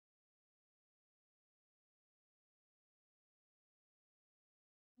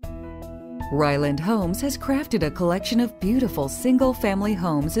Ryland Homes has crafted a collection of beautiful single-family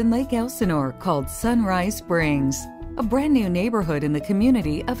homes in Lake Elsinore called Sunrise Springs, a brand new neighborhood in the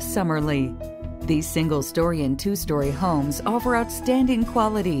community of Summerlee. These single-story and two-story homes offer outstanding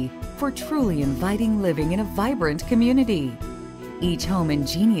quality for truly inviting living in a vibrant community. Each home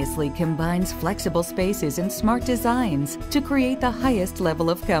ingeniously combines flexible spaces and smart designs to create the highest level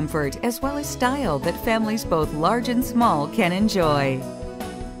of comfort as well as style that families both large and small can enjoy.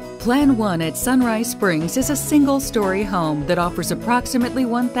 Plan 1 at Sunrise Springs is a single-story home that offers approximately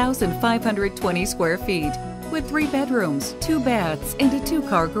 1,520 square feet with 3 bedrooms, 2 baths, and a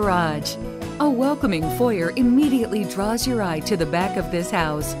 2-car garage. A welcoming foyer immediately draws your eye to the back of this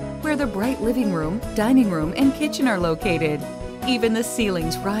house, where the bright living room, dining room, and kitchen are located. Even the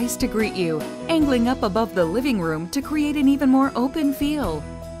ceilings rise to greet you, angling up above the living room to create an even more open feel.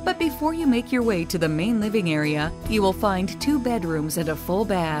 But before you make your way to the main living area, you will find 2 bedrooms and a full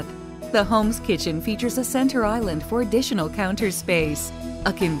bath. The home's kitchen features a center island for additional counter space.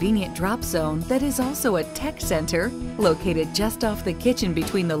 A convenient drop zone that is also a tech center, located just off the kitchen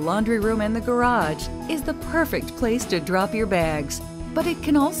between the laundry room and the garage, is the perfect place to drop your bags. But it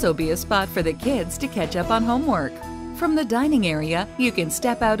can also be a spot for the kids to catch up on homework. From the dining area, you can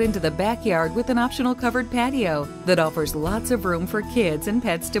step out into the backyard with an optional covered patio that offers lots of room for kids and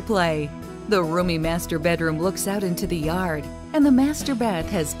pets to play. The roomy master bedroom looks out into the yard, and the master bath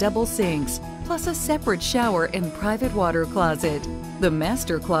has double sinks, plus a separate shower and private water closet. The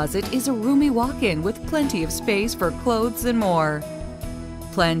master closet is a roomy walk-in with plenty of space for clothes and more.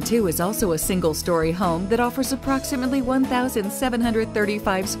 Plan 2 is also a single-story home that offers approximately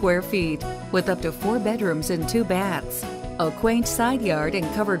 1,735 square feet with up to 4 bedrooms and 2 baths. A quaint side yard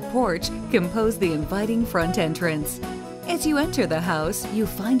and covered porch compose the inviting front entrance. As you enter the house, you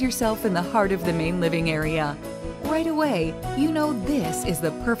find yourself in the heart of the main living area. Right away, you know this is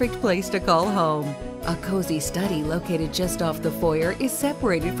the perfect place to call home. A cozy study located just off the foyer is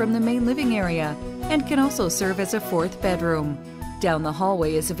separated from the main living area and can also serve as a 4th bedroom. Down the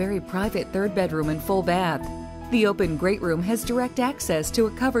hallway is a very private 3rd bedroom and full bath. The open great room has direct access to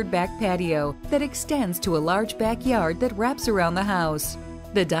a covered back patio that extends to a large backyard that wraps around the house.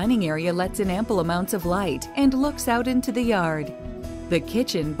 The dining area lets in ample amounts of light and looks out into the yard. The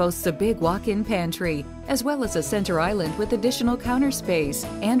kitchen boasts a big walk-in pantry, as well as a center island with additional counter space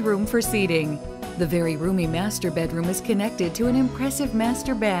and room for seating. The very roomy master bedroom is connected to an impressive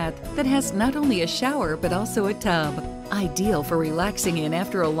master bath that has not only a shower but also a tub, ideal for relaxing in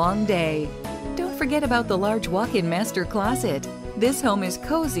after a long day. Don't forget about the large walk-in master closet. This home is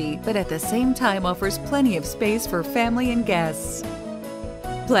cozy, but at the same time offers plenty of space for family and guests.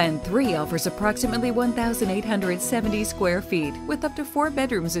 Plan 3 offers approximately 1,870 square feet with up to 4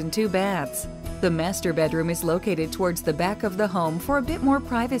 bedrooms and 2 baths. The master bedroom is located towards the back of the home for a bit more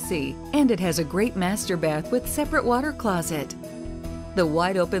privacy, and it has a great master bath with separate water closet. The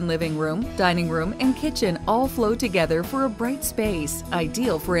wide-open living room, dining room, and kitchen all flow together for a bright space,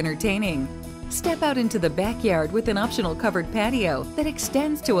 ideal for entertaining. Step out into the backyard with an optional covered patio that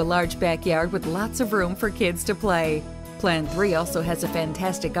extends to a large backyard with lots of room for kids to play. Plan 3 also has a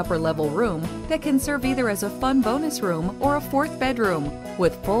fantastic upper-level room that can serve either as a fun bonus room or a 4th bedroom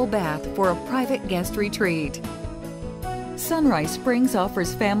with full bath for a private guest retreat. Sunrise Springs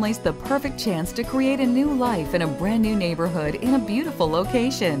offers families the perfect chance to create a new life in a brand new neighborhood in a beautiful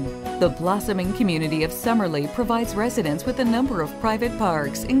location. The blossoming community of Summerlee provides residents with a number of private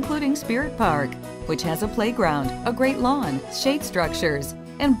parks, including Spirit Park, which has a playground, a great lawn, shade structures,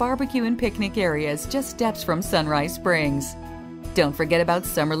 and barbecue and picnic areas just steps from Sunrise Springs. Don't forget about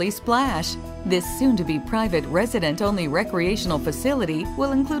Summerlee Splash. This soon-to-be private resident-only recreational facility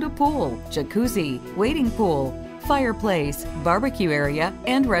will include a pool, jacuzzi, wading pool, fireplace, barbecue area,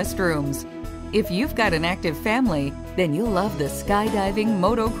 and restrooms. If you've got an active family, then you'll love the skydiving,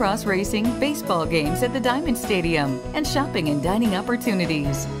 motocross racing, baseball games at the Diamond Stadium, and shopping and dining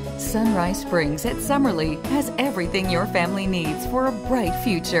opportunities. Sunrise Springs at Summerlee has everything your family needs for a bright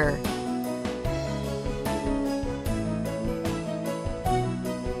future.